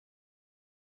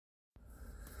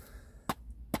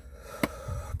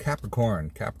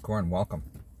Capricorn, welcome.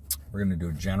 We're going to do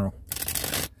a general.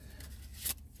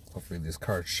 Hopefully these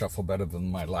cards shuffle better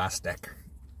than my last deck.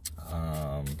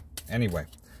 Anyway,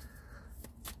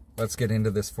 let's get into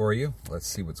this for you. Let's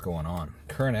see what's going on.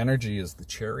 Current energy is the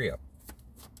Chariot.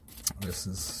 This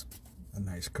is a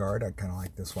nice card. I kind of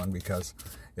like this one because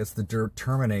it's the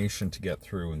determination to get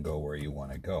through and go where you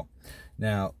want to go.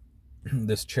 Now,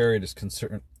 this Chariot is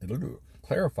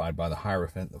clarified by the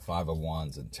Hierophant, the Five of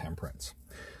Wands, and Temperance.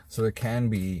 So there can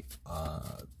be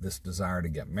this desire to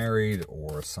get married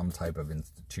or some type of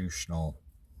institutional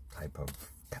type of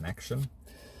connection.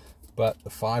 But the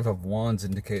Five of Wands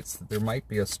indicates that there might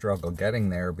be a struggle getting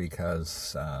there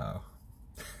because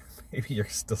maybe you're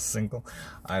still single.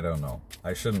 I don't know.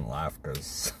 I shouldn't laugh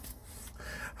because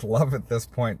love at this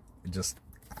point,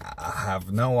 I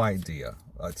have no idea.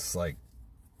 It's like,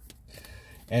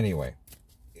 anyway,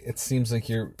 it seems like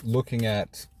you're looking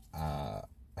at a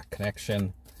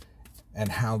connection and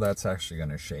how that's actually going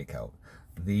to shake out.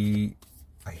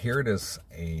 I hear it as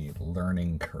a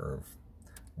learning curve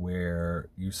where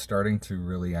you're starting to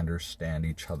really understand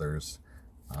each other's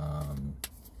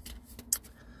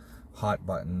hot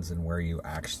buttons and where you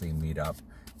actually meet up.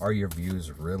 Are your views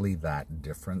really that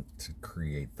different to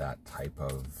create that type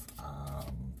of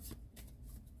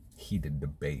heated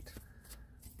debate?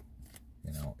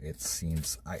 You know, it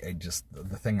seems,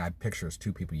 the thing I picture is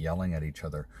two people yelling at each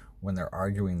other when they're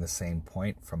arguing the same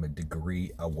point from a degree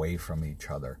away from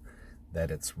each other, that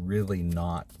it's really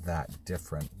not that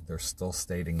different. They're still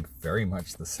stating very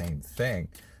much the same thing,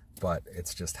 but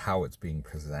it's just how it's being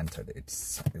presented.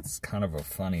 It's kind of a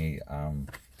funny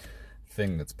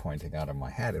thing that's pointing out in my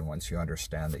head. And once you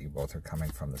understand that you both are coming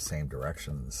from the same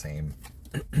direction, the same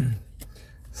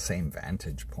same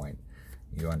vantage point,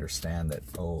 you understand that,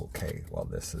 oh, okay, well,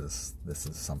 this is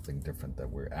something different,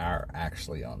 that we are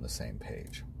actually on the same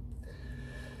page.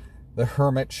 The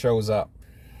Hermit shows up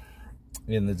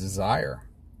in the Desire.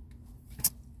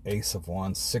 Ace of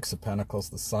Wands, Six of Pentacles,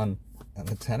 the Sun, and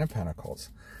the Ten of Pentacles.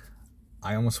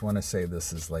 I almost want to say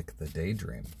this is like the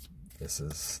daydream. This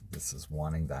is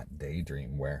wanting that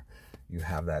daydream where you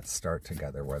have that start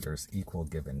together, where there's equal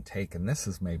give and take. And this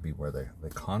is maybe where the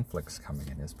conflict's coming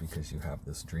in, is because you have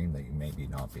this dream that you maybe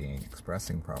not being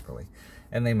expressing properly.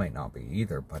 And they might not be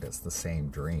either, but it's the same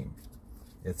dream.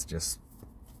 It's just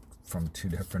from two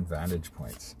different vantage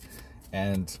points.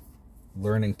 And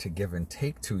learning to give and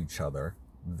take to each other,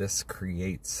 this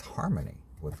creates harmony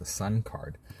with the Sun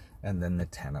card and then the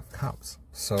Ten of Cups.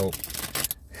 So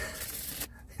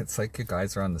it's like you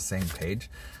guys are on the same page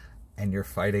and you're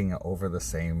fighting over the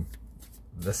same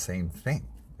thing,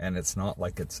 and it's not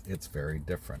like it's very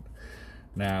different.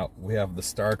 Now we have the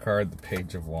Star card, the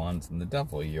Page of Wands, and the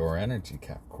Devil, your energy,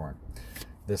 Capricorn.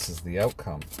 This is the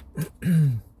outcome.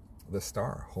 The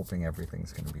Star, hoping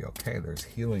everything's going to be okay. There's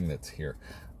healing that's here.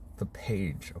 The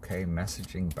Page, okay,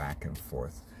 messaging back and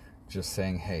forth, just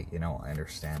saying, hey, you know, I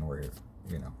understand where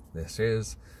this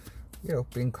is,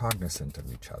 being cognizant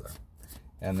of each other.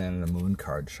 And then the Moon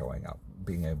card showing up,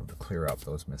 being able to clear up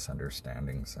those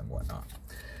misunderstandings and whatnot.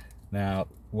 Now,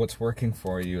 what's working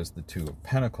for you is the Two of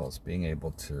Pentacles, being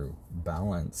able to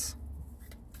balance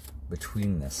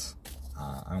between this.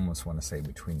 I almost want to say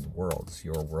between worlds,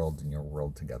 your world and your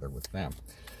world together with them.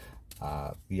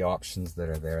 The options that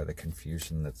are there, the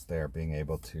confusion that's there, being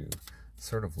able to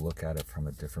sort of look at it from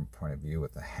a different point of view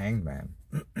with the Hangman,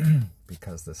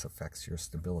 because this affects your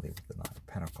stability with the Nine of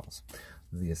Pentacles.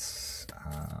 This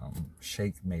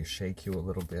may shake you a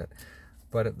little bit,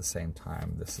 but at the same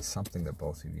time, this is something that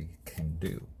both of you can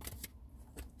do.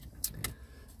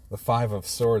 The Five of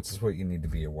Swords is what you need to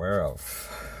be aware of.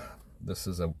 This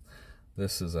is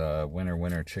a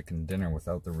winner chicken dinner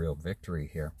without the real victory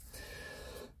here.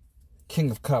 King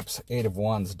of Cups, Eight of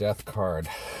Wands, Death card.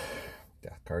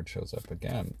 Death card shows up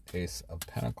again. Ace of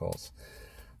Pentacles.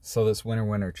 So this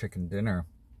winner chicken dinner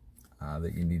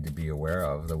that you need to be aware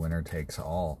of, the winner takes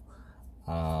all.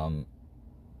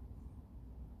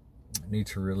 Need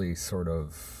to really sort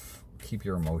of keep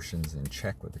your emotions in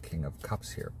check with the King of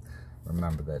Cups here.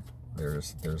 Remember that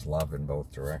there's love in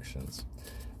both directions.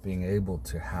 Being able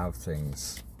to have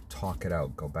things, talk it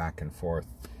out, go back and forth,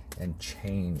 and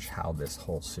change how this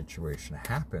whole situation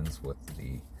happens with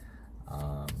the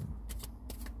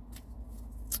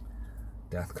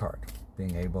Death card.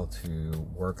 Being able to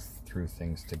work through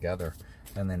things together.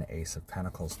 And then Ace of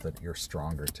Pentacles, that you're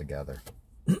stronger together.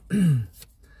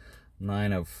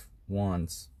 Nine of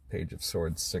Wands, Page of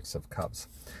Swords, Six of Cups.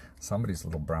 Somebody's a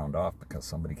little browned off because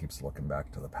somebody keeps looking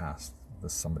back to the past.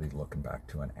 This somebody looking back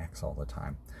to an ex all the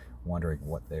time, wondering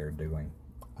what they're doing.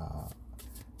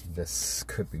 This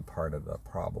could be part of the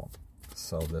problem.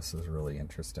 So this is really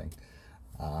interesting.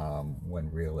 When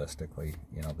realistically,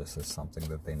 you know, this is something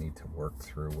that they need to work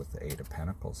through with the Eight of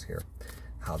Pentacles here.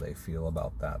 How they feel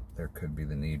about that. There could be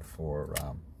the need for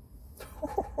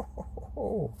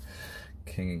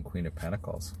King and Queen of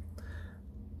Pentacles.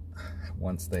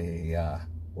 Once they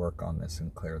work on this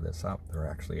and clear this up, they're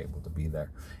actually able to be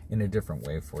there in a different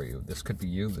way for you. This could be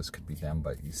you, this could be them,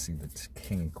 but you see the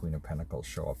King and Queen of Pentacles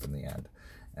show up in the end.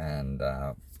 And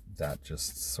that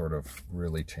just sort of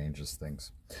really changes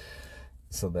things,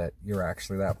 so that you're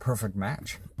actually that perfect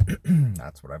match.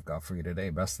 That's what I've got for you today.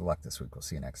 Best of luck this week. We'll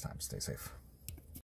see you next time. Stay safe.